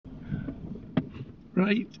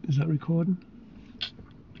Right, is that recording?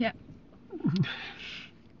 Yeah.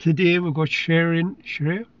 Today we've got Shreya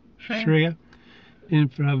in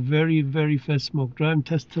for our very, very first smoke driving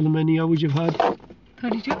test. Tell them how many hours you've had.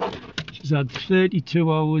 32. She's had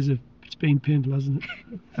 32 hours of, it's been painful, hasn't it?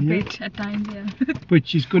 A bit at times, yeah. But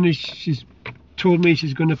she's told me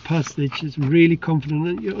she's gonna pass it. She's really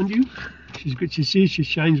confident on you. She's good. She says she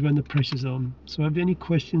shines when the pressure's on. So have you any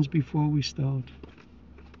questions before we start?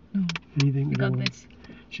 No. Anything You at got all? this.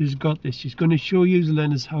 She's got this. She's going to show you, the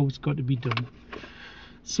learners, how it's got to be done.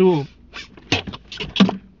 So,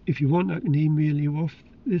 if you want, I can email you off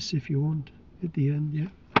this if you want at the end, yeah?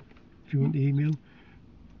 If you want the email.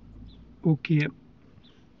 Okay,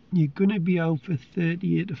 you're going to be out for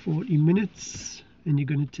 38 to 40 minutes and you're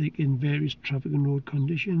going to take in various traffic and road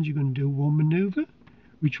conditions. You're going to do one manoeuvre.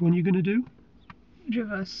 Which one are you going to do?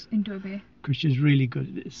 Reverse into a bay. Because she's really good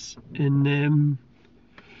at this. And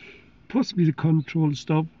possibly the control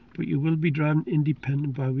stop, but you will be driving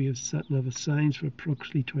independent by way of sat-nav signs for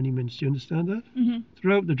approximately 20 minutes. Do you understand that? Mm-hmm.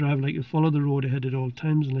 Throughout the drive, you'll follow the road ahead at all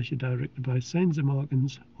times unless you're directed by signs or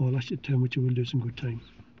markings, or unless you turn, which you will do some good time.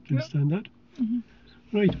 Do you understand that? Mm-hmm.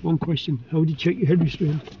 Right, one question. How would you check your head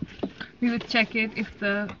restraint? We would check it if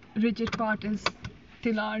the rigid part is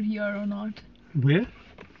till our ear or not. Where?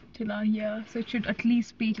 Till our ear. So it should at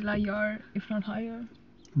least be till our ear, if not higher.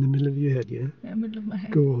 In the middle of your head, yeah? Yeah, middle of my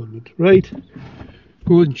head. Go on. Right.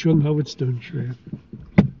 Go and show them how it's done, Shreya.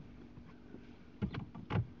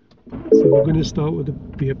 So we're going to start with the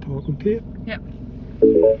beer park, okay? Yep.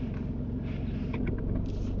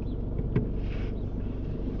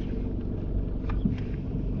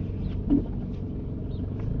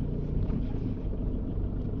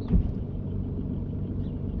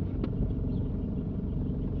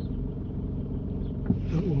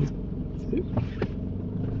 That was it.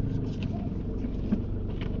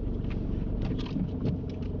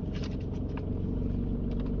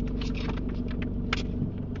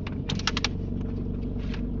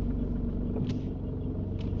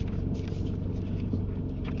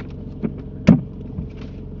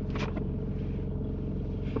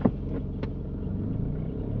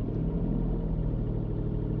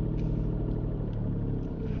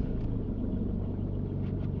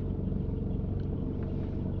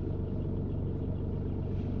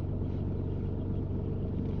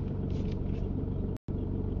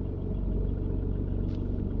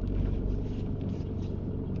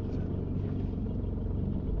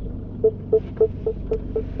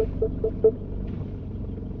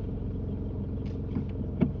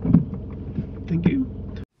 Thank you.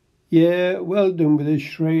 Yeah, well done with this,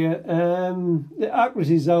 Shreya. The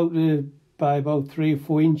accuracy is out by about 3 or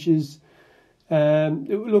 4 inches. It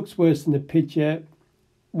looks worse than the picture.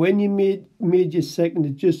 When you made your second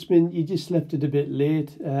adjustment, you just left it a bit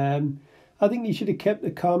late. I think you should have kept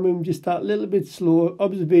the car moving just that little bit slower.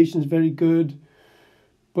 Observation is very good.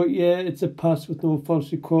 But yeah, it's a pass with no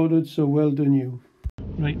faults recorded, so well done you.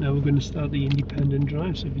 Right, now we're going to start the independent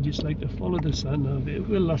drive, so if you just like to follow the sat-nav, it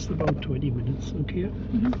will last about 20 minutes, okay?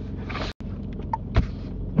 Mm-hmm.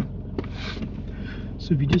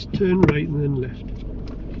 So if you just turn right and then left.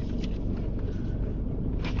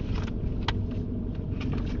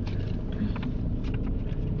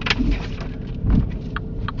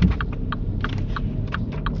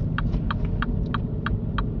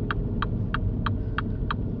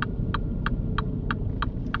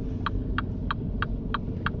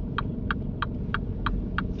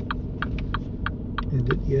 And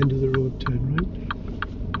at the end of the road, turn right.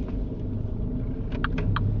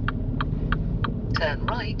 Turn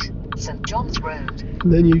right, St. John's Road.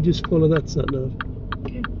 And then you just follow that sat-nav.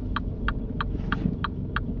 Okay.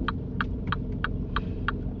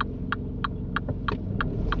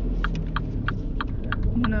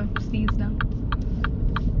 I'm gonna sneeze now.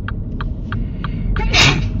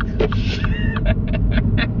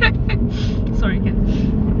 Sorry, again.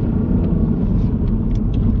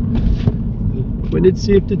 When it's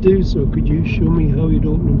safe to do so, could you show me how you'd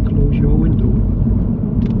open and close your window?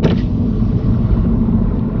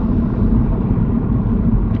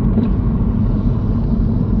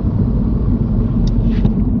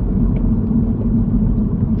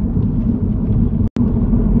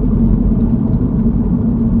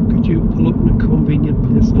 Could you pull up in a convenient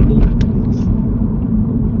place on the left, please?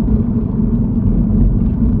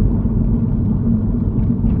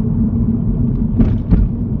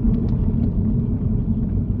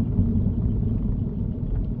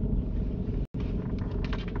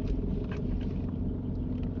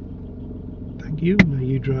 Thank you. Now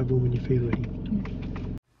you drive home when you feel ready.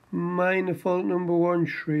 Minor fault number one,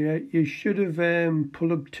 Shreya. You should have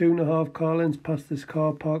pulled up 2.5 car lengths past this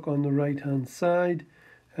car park on the right hand side.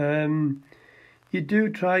 You do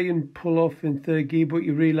try and pull off in third gear, but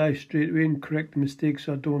you realise straight away and correct the mistake,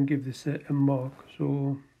 so I don't give this a mark.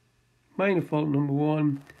 So, minor fault number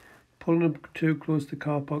one, pulling up too close to the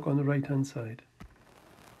car park on the right hand side.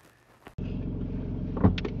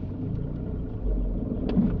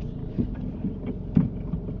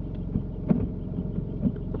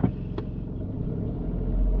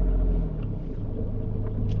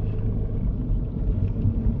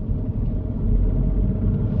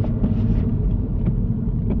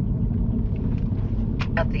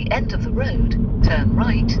 At the end of the road, turn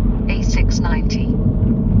right, A690.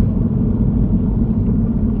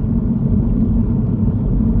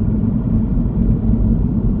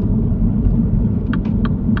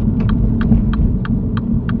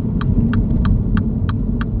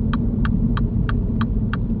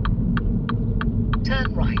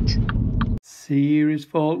 Turn right. Serious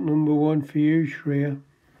fault number one for you, Shreya.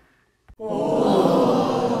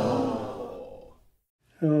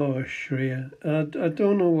 Oh, Shreya, I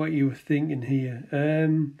don't know what you were thinking here.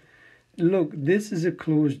 Look, this is a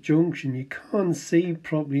closed junction. You can't see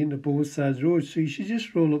properly into both sides of the road, so you should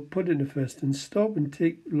just roll up, put it in the first and stop and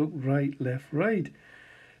look right, left, right.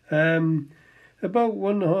 About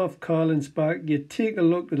 1.5 car lengths back, you take a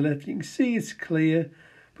look to the left, you can see it's clear,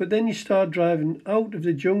 but then you start driving out of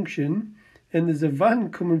the junction and there's a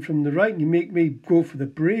van coming from the right and you make me go for the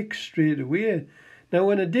brakes straight away. Now,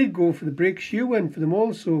 when I did go for the brakes, you went for them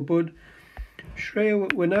also, but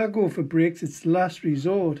Shreya, when I go for brakes, it's last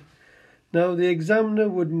resort. Now, the examiner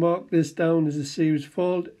would mark this down as a serious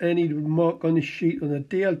fault, and he would mark on the sheet on the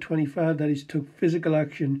DL25 that he's took physical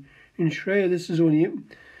action. And Shreya, this is only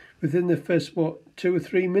within the first, 2 or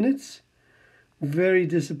 3 minutes? Very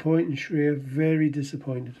disappointing, Shreya, very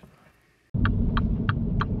disappointed.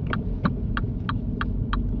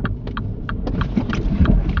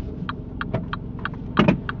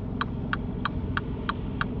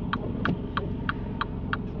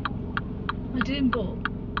 I didn't go.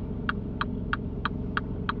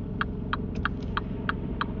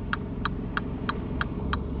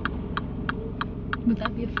 Would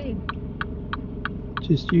that be a fail?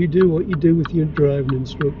 Just you do what you do with your driving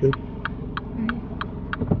instructor.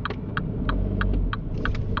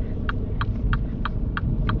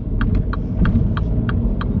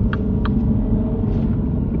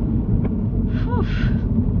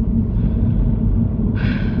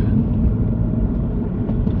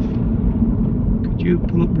 You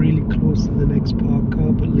pull up really close to the next parked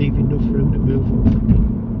car, but leave enough room to move off.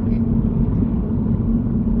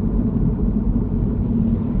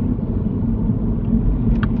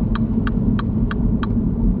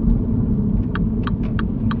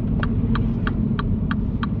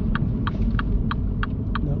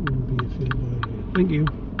 That wouldn't be a fail, by the way. Thank you.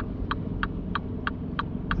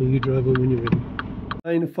 So you drive on when you're ready.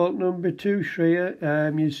 Minor fault number two, Shreya.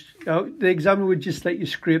 The examiner would just let you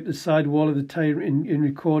scrape the side wall of the tyre and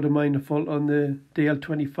record a minor fault on the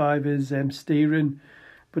DL25 as steering.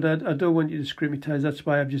 But I don't want you to scrape my tyres, that's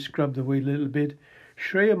why I've just grabbed the wheel a little bit.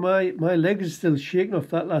 Shreya, my legs are still shaking off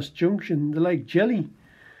that last junction. They're like jelly.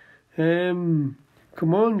 Come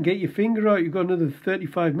on, get your finger out. You've got another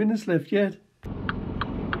 35 minutes left yet.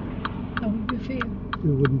 That would be a fail. It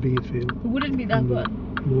wouldn't be a fail. It wouldn't be that one.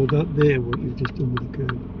 No, that there, what you've just done with the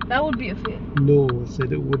curve. That would be a fail. No, I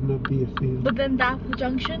said it would not be a fail. But then that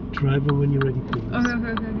junction? Drive on when you're ready, please.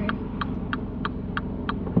 Okay.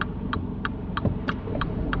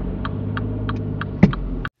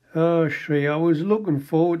 Oh, Shreya, I was looking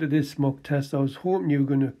forward to this mock test. I was hoping you were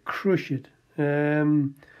going to crush it.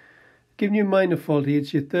 Giving you a minor fault here,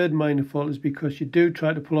 it's your third minor fault, is because you do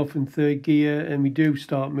try to pull off in third gear and we do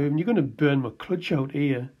start moving. You're going to burn my clutch out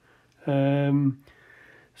here.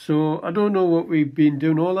 So I don't know what we've been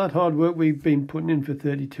doing. All that hard work we've been putting in for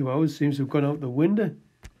 32 hours seems to have gone out the window.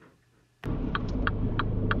 Such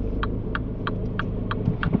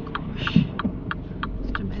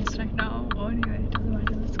a mess right now. Oh, anyway, it doesn't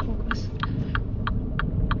matter. Let's focus.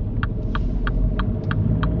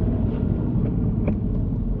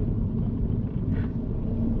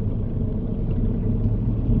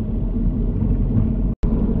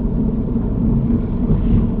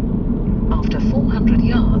 After 400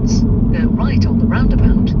 yards, go right on the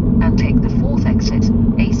roundabout and take the 4th exit,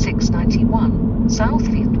 A691,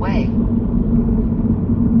 Southfield Way.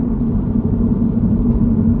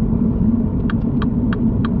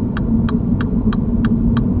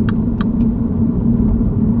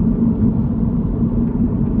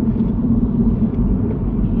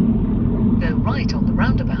 Go right on the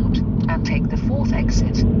roundabout and take the 4th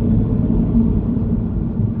exit.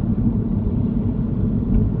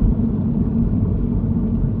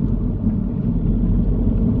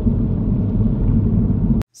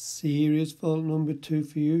 Serious fault number 2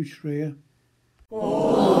 for you, Shreya.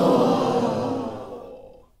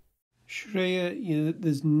 Shreya,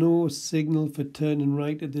 there's no signal for turning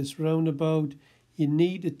right at this roundabout. You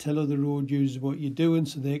need to tell other road users what you're doing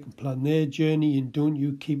so they can plan their journey, and don't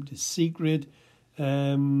you keep it a secret.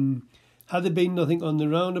 Had there been nothing on the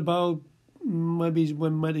roundabout, maybe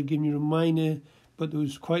one might have given you a reminder, but there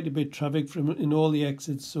was quite a bit of traffic in all the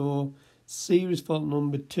exits, so serious fault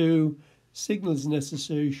number 2. Signals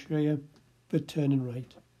necessary, Shreya, for turning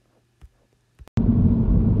right.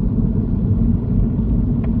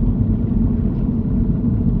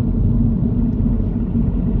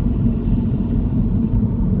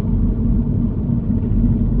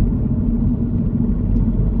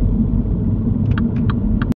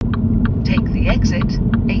 Take the exit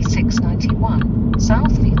A691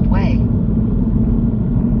 Southfield Way.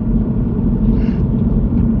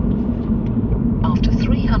 After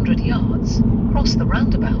 300 yards, cross the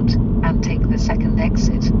roundabout and take the second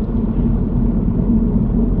exit.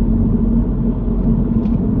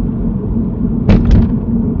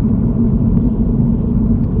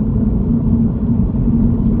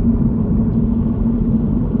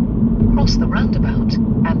 Cross the roundabout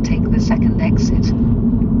and take the second exit.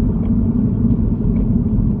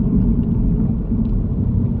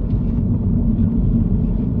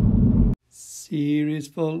 Serious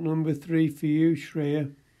fault number 3 for you,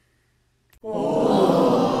 Shreya. Oh,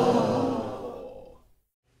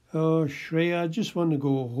 Shreya, I just want to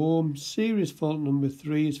go home. Serious fault number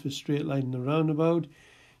 3 is for straight lining the roundabout.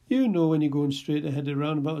 You know when you're going straight ahead of the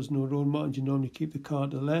roundabout, there's no road markings, you normally keep the car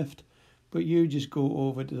to the left, but you just go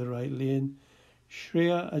over to the right lane.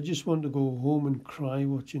 Shreya, I just want to go home and cry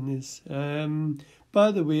watching this.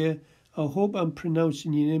 By the way, I hope I'm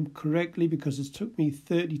pronouncing your name correctly, because it took me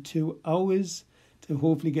 32 hours to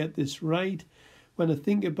hopefully get this right. When I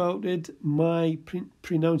think about it, my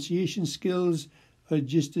pronunciation skills are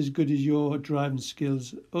just as good as your driving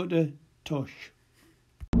skills. Utter tosh.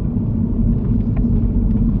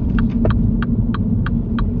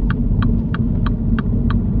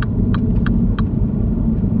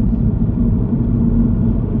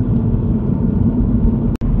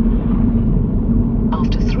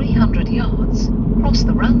 Cross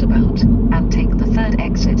the roundabout and take the third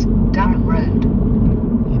exit, Durham Road.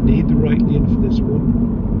 You need the right lane for this one.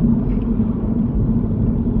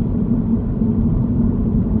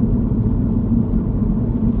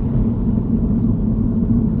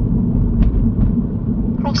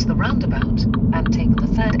 Cross the roundabout and take the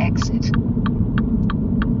third exit.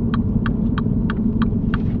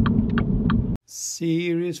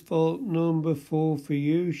 Serious fault number 4 for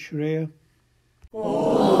you, Shreya.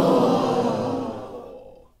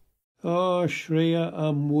 Oh, Shreya,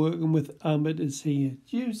 I'm working with amateurs here.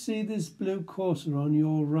 Do you see this blue cursor on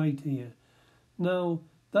your right here? Now,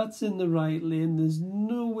 that's in the right lane. There's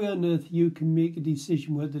no way on earth you can make a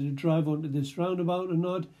decision whether to drive onto this roundabout or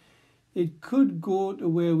not. It could go to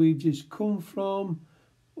where we've just come from,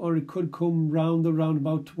 or it could come round the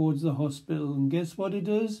roundabout towards the hospital. And guess what it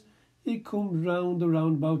does? It comes round the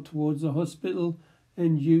roundabout towards the hospital,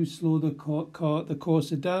 and you slow the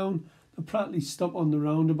cursor down. They'll practically stop on the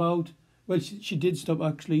roundabout. Well, she did stop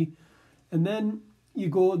actually. And then you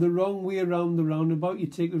go the wrong way around the roundabout. You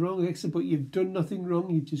take the wrong exit, but you've done nothing wrong.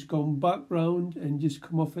 You've just gone back round and just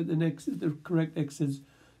come off at the correct exits.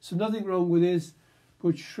 So nothing wrong with this.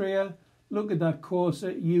 But Shreya, look at that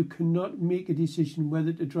cursor. You cannot make a decision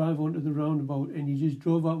whether to drive onto the roundabout, and you just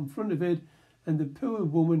drove out in front of it, and the poor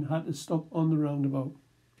woman had to stop on the roundabout.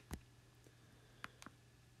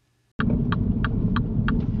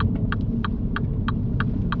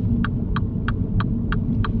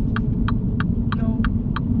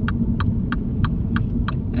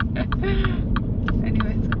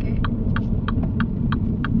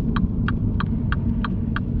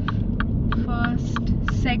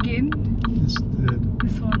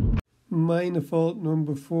 Minor fault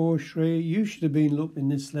number 4, Shreya. You should have been looking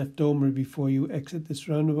this left armoury before you exit this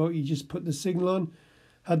roundabout. You just put the signal on.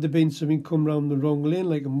 Had there been something come round the wrong lane,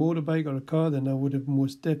 like a motorbike or a car, then I would have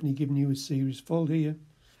most definitely given you a serious fault here.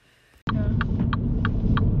 Yeah.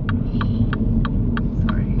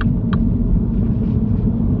 Sorry.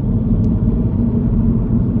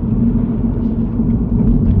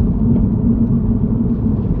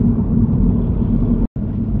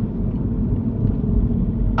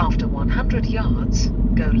 After 100 yards,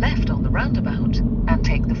 go left on the roundabout and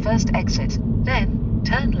take the first exit, then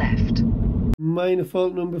turn left. Minor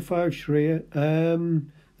fault number 5, Shreya.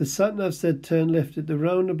 The sat-nav said turn left at the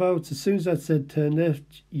roundabout. As soon as that said turn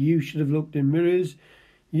left, you should have looked in mirrors.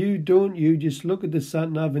 You don't. You just look at the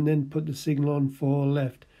sat-nav and then put the signal on for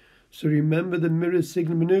left. So remember the mirror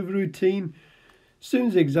signal manoeuvre routine. As soon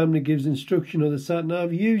as the examiner gives instruction on the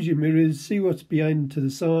sat-nav, use your mirrors, see what's behind to the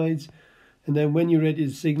sides, and then when you're ready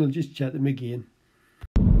to signal, just check them again.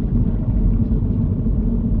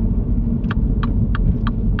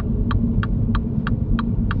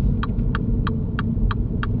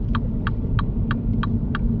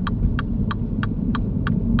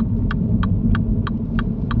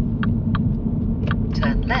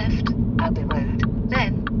 Turn left at the road,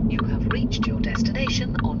 then you have reached your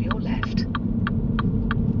destination on your left.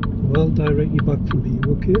 I'll direct you back from here,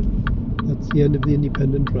 okay? That's the end of the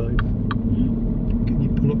independent drive. Can you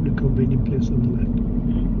pull up in a convenient place on the left?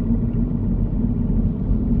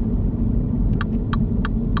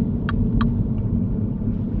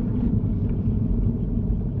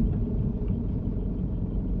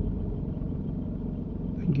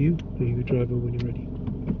 Thank you. Leave your driver when you're ready.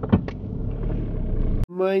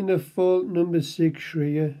 Minor fault number 6,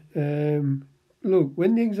 Shreya. Look,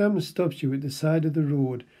 when the examiner stops you at the side of the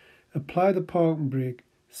road, apply the parking brake,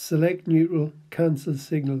 select neutral, cancel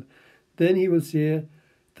signal. Then he will say,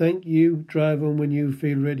 "Thank you, drive on when you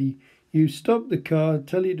feel ready." You stop the car,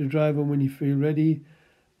 tell it to drive on when you feel ready,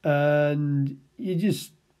 and you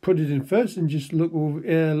just put it in first and just look over,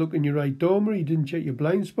 look in your right dormer. You didn't check your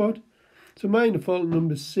blind spot. So minor fault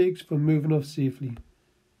number 6 for moving off safely.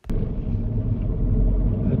 At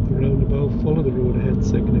the roundabout, follow the road ahead,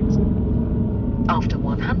 second exit. After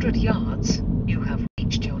 100 yards, you have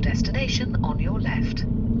reached your destination on your left. At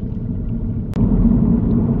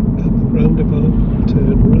the roundabout,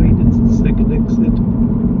 turn right, it's the second exit.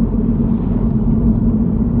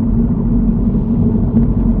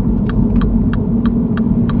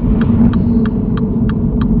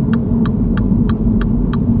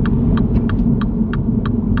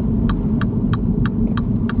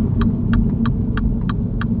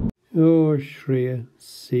 Oh, Shreya,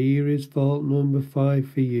 serious fault number 5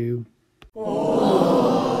 for you.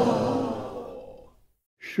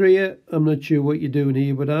 Shreya, I'm not sure what you're doing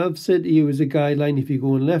here, but I've said to you as a guideline, if you're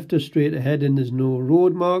going left or straight ahead and there's no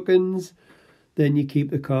road markings, then you keep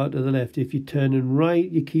the car to the left. If you're turning right,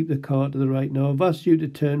 you keep the car to the right. Now, I've asked you to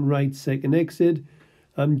turn right, second exit.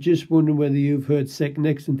 I'm just wondering whether you've heard second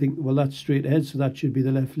exit and think, well, that's straight ahead, so that should be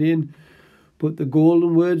the left lane. But the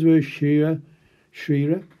golden words were Shreya,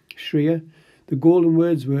 the golden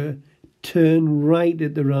words were turn right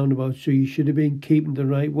at the roundabout. So you should have been keeping the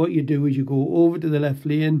right. What you do is you go over to the left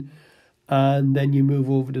lane and then you move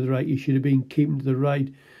over to the right. You should have been keeping to the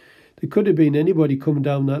right. There could have been anybody coming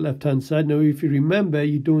down that left-hand side. Now, if you remember,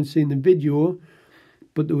 you don't see in the video,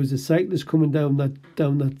 but there was a cyclist coming down that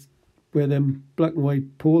where them black and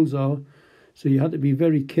white poles are. So you had to be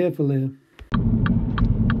very careful there.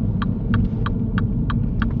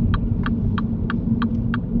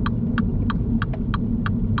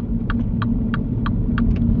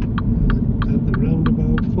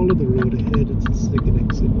 Follow the road ahead, it's the second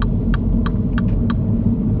exit.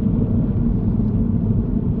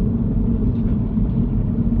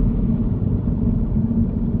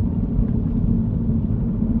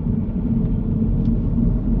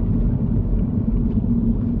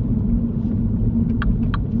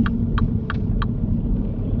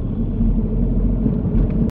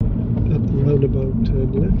 At the roundabout,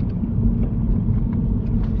 turn left.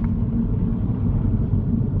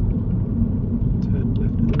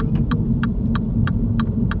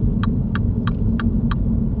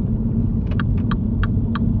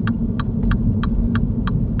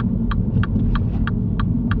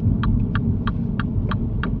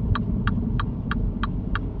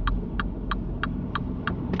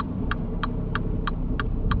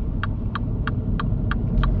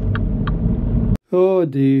 Oh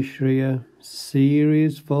dear, Shreya,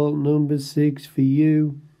 serious fault number 6 for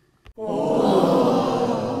you.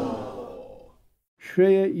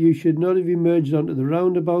 Shreya, you should not have emerged onto the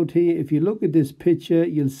roundabout here. If you look at this picture,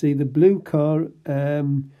 you'll see the blue car.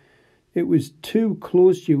 It was too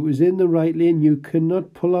close to you. It was in the right lane. You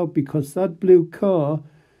cannot pull out because that blue car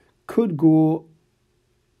could go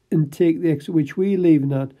and take the exit which we're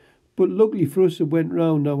leaving at. But luckily for us, it went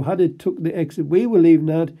round. Now, had it took the exit we were leaving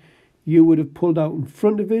at, you would have pulled out in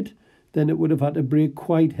front of it. Then it would have had to brake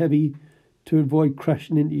quite heavy to avoid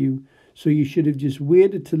crashing into you. So you should have just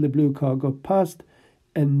waited till the blue car got past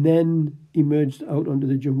and then emerged out onto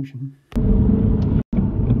the junction.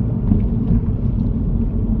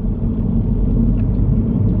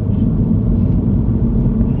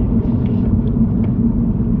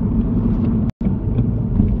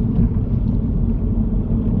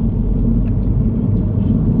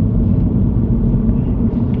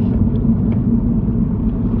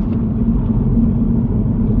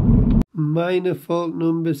 Minor fault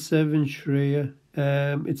number 7, Shreya.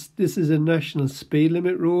 This is a national speed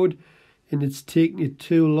limit road, and it's taking you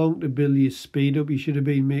too long to build your speed up. You should have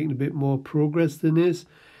been making a bit more progress than this.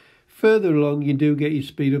 Further along, you do get your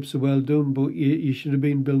speed up, so well done, but you should have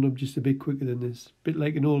been building up just a bit quicker than this. A bit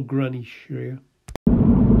like an old granny, Shreya.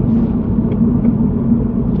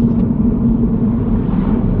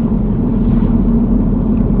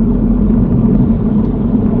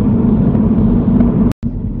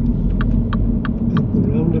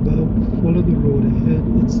 Follow the road ahead,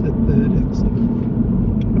 it's the 3rd exit.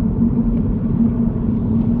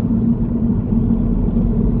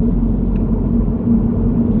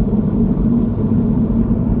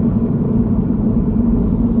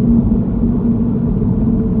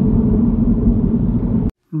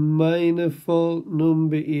 Minor fault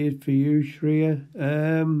number 8 for you, Shreya.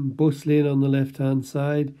 Bus lane on the left hand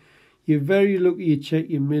side. You're very lucky you check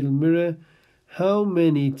your middle mirror. How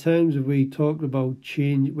many times have we talked about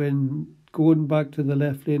change when going back to the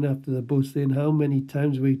left lane after the bus lane? How many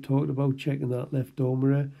times have we talked about checking that left door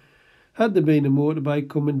mirror? Had there been a motorbike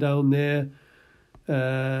coming down there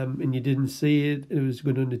and you didn't see it, it was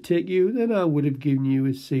going to undertake you, then I would have given you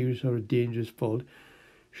a serious or a dangerous fault.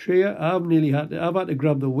 Shreya, I've had to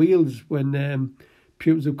grab the wheels when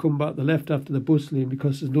pupils have come back to the left after the bus lane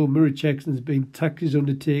because there's no mirror checks and there's been taxis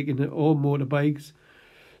undertaken or motorbikes.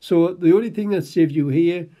 So the only thing that saved you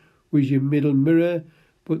here was your middle mirror,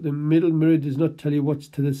 but the middle mirror does not tell you what's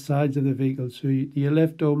to the sides of the vehicle. So your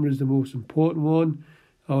left door mirror is the most important one.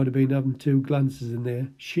 I would have been having 2 glances in there.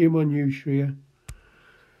 Shame on you, Shreya.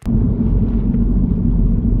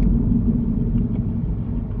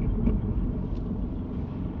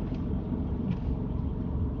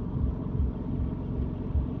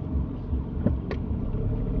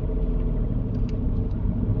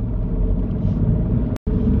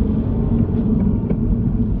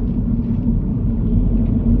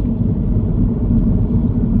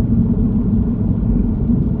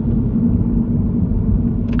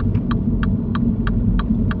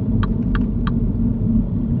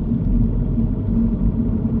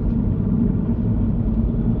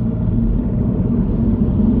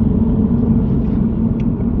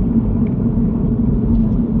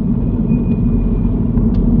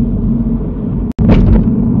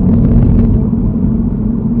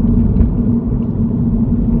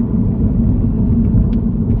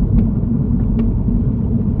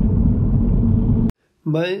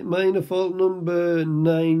 Minor fault number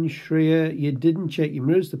 9, Shreya. You didn't check your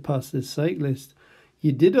mirrors to pass this cyclist.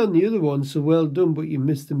 You did on the other one, so well done, but you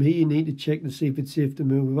missed them here. You need to check to see if it's safe to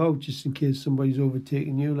move out, just in case somebody's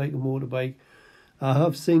overtaking you like a motorbike. I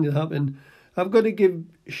have seen it happen. I've got to give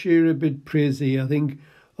Shreya a bit of praise here. I think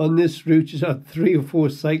on this route she's had 3 or 4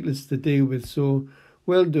 cyclists to deal with, so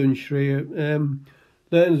well done, Shreya.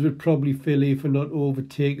 Learners would probably feel here for not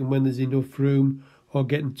overtaking when there's enough room or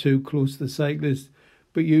getting too close to the cyclist.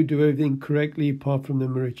 But you do everything correctly apart from the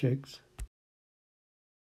mirror checks.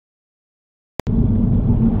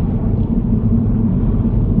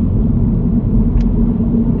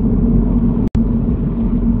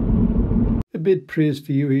 A bit praise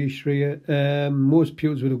for you here, Shreya. Most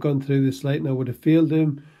pupils would have gone through this light and I would have failed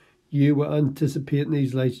them. You were anticipating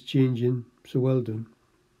these lights changing, so well done.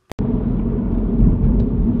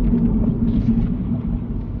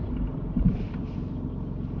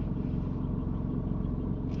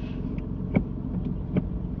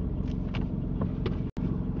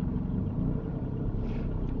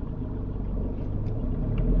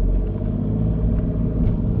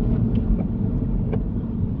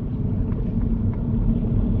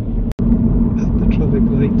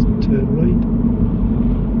 Turn right.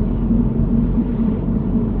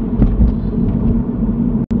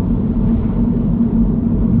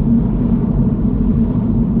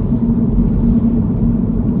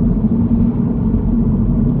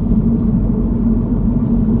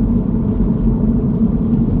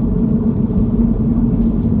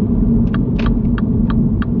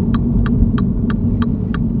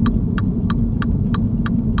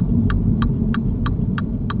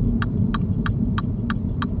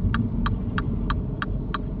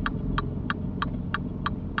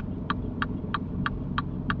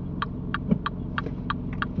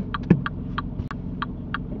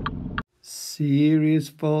 Serious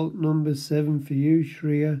fault number 7 for you,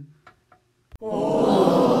 Shreya.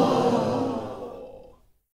 Oh.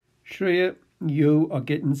 Shreya, you are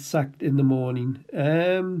getting sacked in the morning.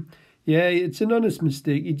 Yeah, it's an honest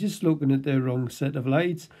mistake. You're just looking at the wrong set of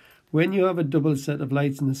lights. When you have a double set of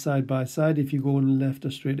lights in the side by side, if you go on the left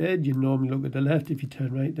or straight ahead, you normally look at the left. If you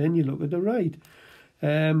turn right, then you look at the right.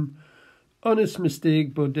 Honest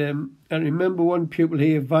mistake, but I remember one pupil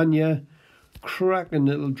here, Vanya, cracking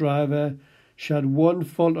little driver. She had one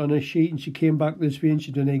fault on her sheet and she came back this way and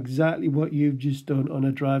she done exactly what you've just done on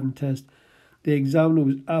a driving test. The examiner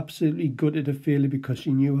was absolutely gutted to fail her because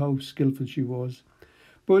she knew how skillful she was.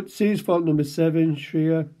 But series fault number 7,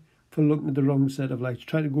 Shreya, for looking at the wrong set of lights.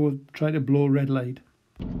 Try to blow red light.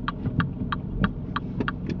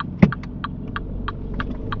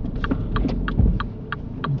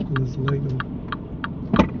 There's light on.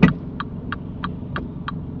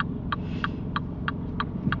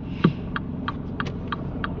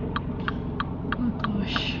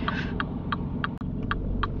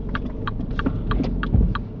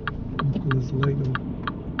 There's light on.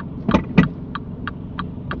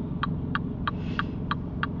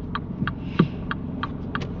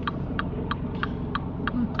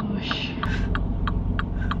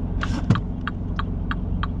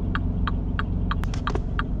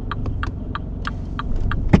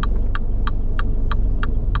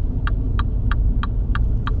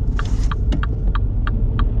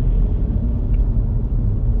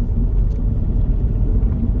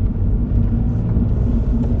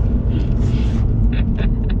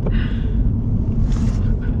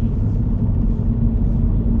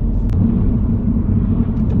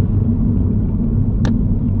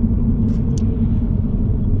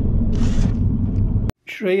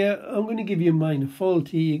 Shreya, I'm going to give you a minor fault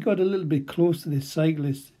here. You got a little bit close to this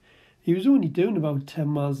cyclist. He was only doing about 10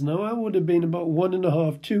 miles an hour. I would have been about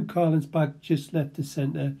 1.5, 2 car lengths back, just left the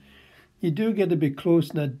centre. You do get a bit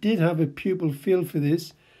close, and I did have a pupil feel for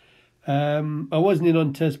this. I wasn't in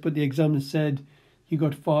on test, but the examiner said you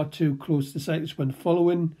got far too close to the cyclist when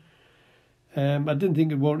following. I didn't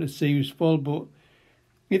think it warranted a serious fault, but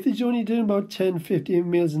if he's only doing about 10, 15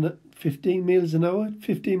 miles an hour,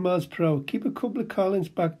 15 miles per hour, keep a couple of car lengths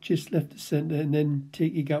back, just left the centre, and then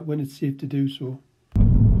take your gap when it's safe to do so.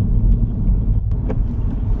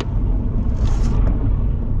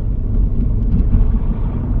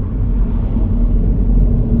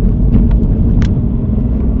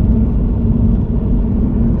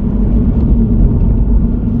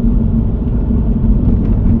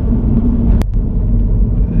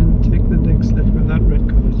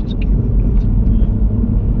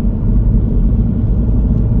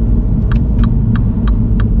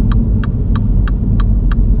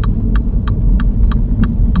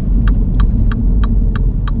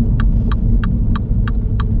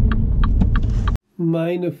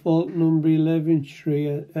 Minor fault number 11,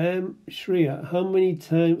 Shreya. Shreya, how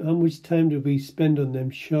much time did we spend on them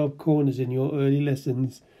sharp corners in your early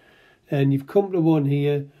lessons? And you've come to one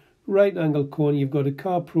here, right angle corner. You've got a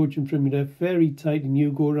car approaching from you there, very tight, and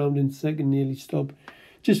you go around in second, nearly stop.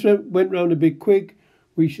 Just went round a bit quick.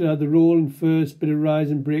 We should have the rolling first, bit of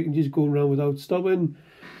rise and brake, and just going around without stopping.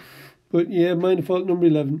 But yeah, minor fault number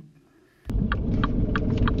 11.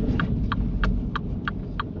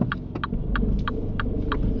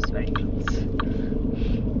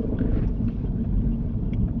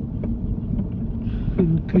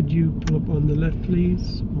 Could you pull up on the left,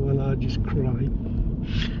 please? While I just cry.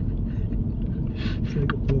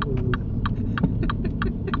 Take a pull up on the left.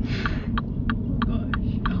 Oh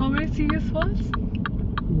gosh. How many serious faults?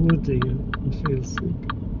 Oh dear, I feel sick.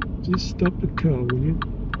 Just stop the car, will you?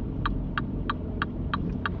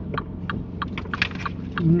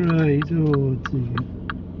 Right, oh dear.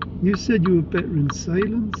 You said you were better in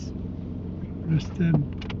silence? Rest them.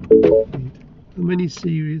 Right. How many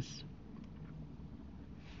serious?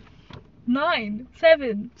 9,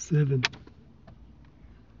 7. 7.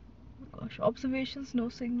 Oh gosh, observations, no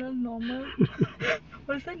signal, normal.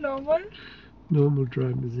 What is that, normal? Normal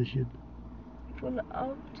driving position. Pull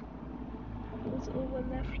out. Goes over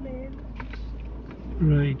left lane.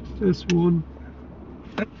 Right, first one.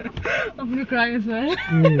 I'm gonna cry as well.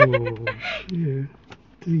 Oh, yeah.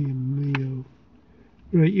 Dear mio.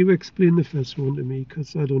 Right, you explain the first one to me,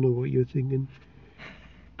 because I don't know what you're thinking.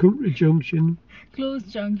 Come to junction. Closed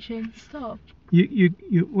junction. Stop.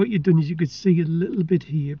 What you've done is you could see a little bit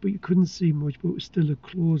here, but you couldn't see much, but it was still a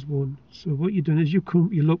closed one. So what you've done is you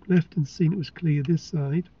looked left and seen it was clear this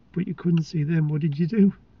side, but you couldn't see them. What did you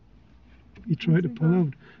do? You tried to pull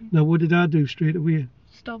out. Now what did I do straight away?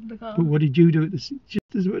 Stop the car. But what did you do? Just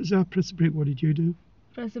as I press the brake, what did you do?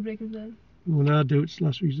 Press the brake as well. Well, I do, it's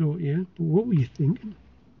last resort, yeah. But what were you thinking?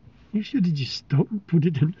 You should have just stopped and put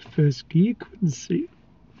it in the first gear. You couldn't see it.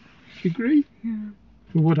 Do you agree? Yeah.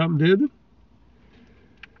 But what happened there then?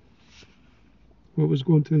 What was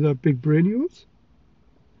going through that big brain of yours?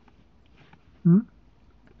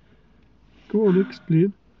 Go on,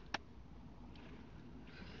 explain.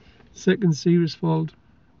 Second serious fault.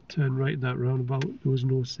 Turn right that roundabout. There was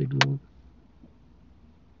no signal.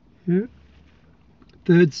 Yeah.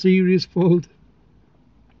 Third serious fault.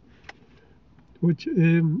 Watch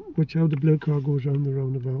how the blue car goes round the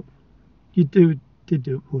roundabout. You did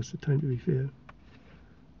do it most of the time, to be fair.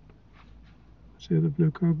 See how the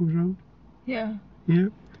blue car goes round? Yeah. Yeah.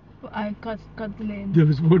 Well, I cut the lane. There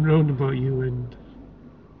was one roundabout you and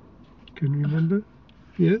can you remember?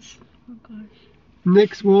 Yes. Oh gosh.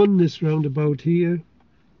 Next one, this roundabout here.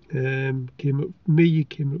 You came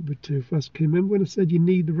up with too fast. Can you remember when I said you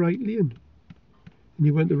need the right lane? And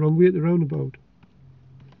you went the wrong way at the roundabout?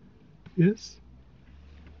 Yes?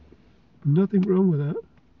 Nothing wrong with that.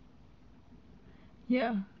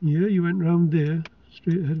 Yeah. Yeah, you went round there.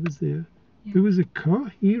 Straight ahead was there. Yeah. There was a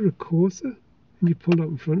car here, a Corsa, and you pulled out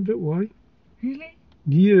in front of it. Why? Really?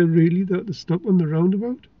 Yeah, really? That to stop on the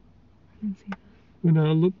roundabout? I didn't see that. When I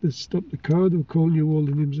looked, they stopped the car. They were calling you all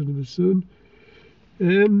the names under the sun.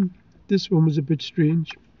 This one was a bit strange.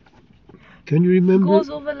 Can you remember? Goes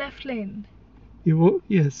over left lane. You what?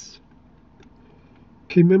 Yes.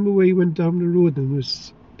 Can you remember where you went down the road and there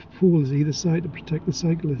was poles either side to protect the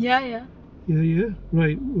cyclists? Yeah, yeah. Yeah.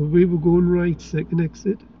 Right. Well, we were going right, second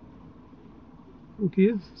exit. Okay.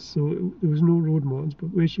 So there was no road marks, but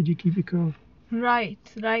where should you keep your car? Right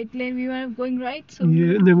lane. We were going right, so.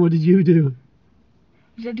 Yeah. And then what did you do?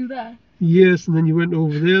 Did I do that? Yes. And then you went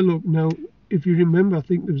over there. Look now. If you remember, I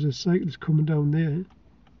think there was a cyclist coming down there.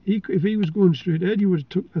 If he was going straight ahead, you would have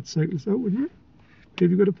took that cyclist out, wouldn't you? Where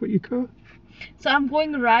have you got to put your car? So I'm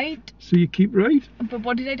going right. So you keep right? But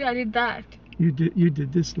what did I do? I did that. You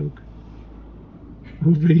did this, look.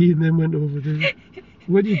 Over here and then went over there.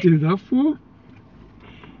 What do you do that for?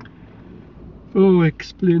 Oh,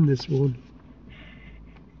 explain this one.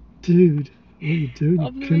 Dude, what are you doing?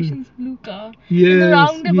 Observations blue car. Yes, In the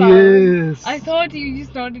roundabout. yes. I thought you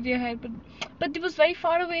just nodded your head, but it was very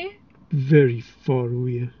far away. Very far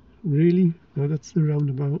away. Really? No, that's the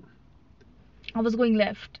roundabout. I was going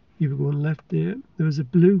left. You were going left there. There was a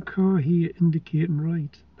blue car here indicating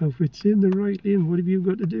right. Now, if it's in the right lane, what have you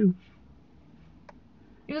got to do?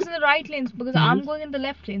 It was in the right lanes because I'm going in the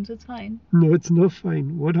left lane, so it's fine. No, it's not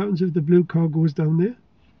fine. What happens if the blue car goes down there?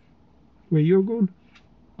 Where you're going?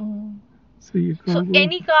 Oh. So you can't So go.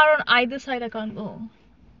 any car on either side I can't go.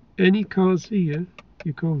 Any cars here,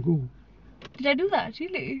 you can't go. Did I do that?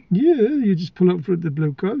 Really? Yeah, you just pull up in front of the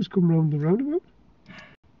blue cars, come round the roundabout.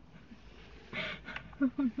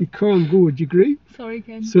 You can't go, would you agree? Sorry,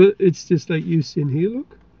 Ken. So it's just like you seeing here,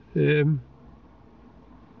 look.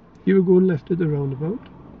 You were going left at the roundabout.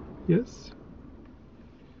 Yes?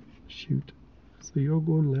 Shoot. So you're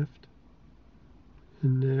going left.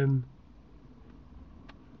 And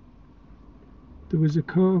there was a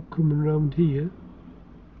car coming round here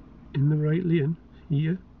in the right lane,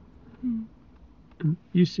 here. Hmm. And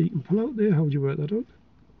you see, you can pull out there. How would you work that out?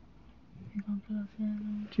 You can't pull out there.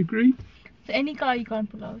 No. Do you agree? So any car you can't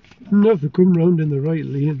pull out. No, if they come round in the right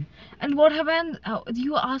lane. And what happened?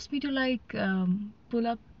 You asked me to pull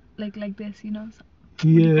up like this, you know. So,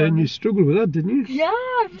 Yeah, and you struggled with that, didn't you? yeah,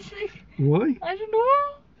 I was like, Why? I don't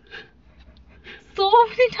know. So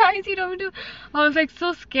many times you know me to. I was like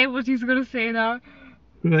so scared what he's gonna say now.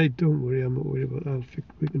 Right, don't worry, I'm not worried about that.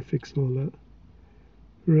 We can fix all that.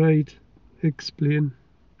 Right, explain.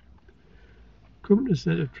 Come to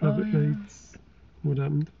set of traffic lights. What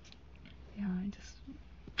happened? Yeah,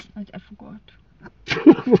 I forgot.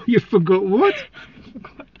 You forgot what?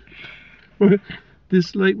 I forgot.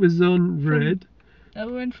 This light was on red I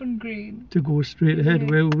went from green. to go straight ahead. Yeah.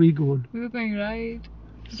 Where were we going? We were going right.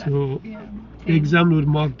 So Yeah. the examiner would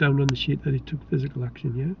mark down on the sheet that he took physical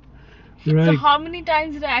action, yeah? Right. So how many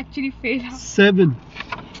times did I actually fail out? 7.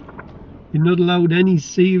 You're not allowed any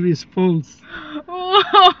serious faults.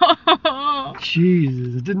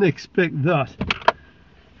 Jesus, I didn't expect that.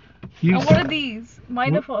 And what are these?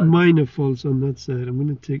 Minor faults? Minor faults on that side. I'm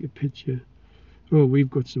going to take a picture. Oh, we've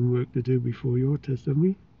got some work to do before your test, haven't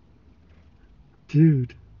we?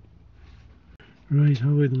 Dude. Right,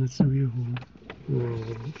 Howard, let's do your home. Oh,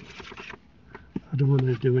 I don't want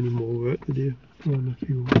to do any more work today. Oh, I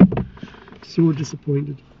feel so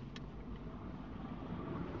disappointed.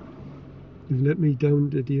 You've let me down,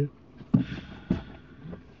 did you? I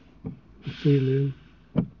feel ill.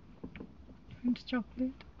 It's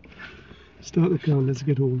chocolate. Start the car, let's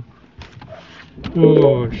get home.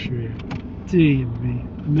 Oh, Shreya. Dear me.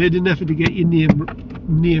 I made an effort to get your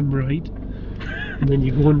name right. And then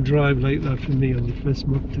you go and drive like that for me on your first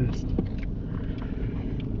mock test.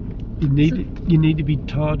 You need to be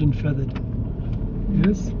tarred and feathered.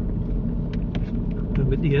 Yes? I'm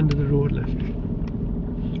at the end of the road left.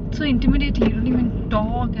 so intimidating. You don't even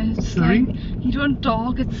talk, and it's Sorry? like you don't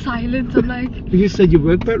talk. It's silence. I'm like, You said you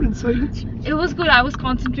work better in silence? it was good. I was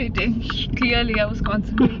concentrating. Clearly, I was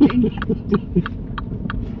concentrating.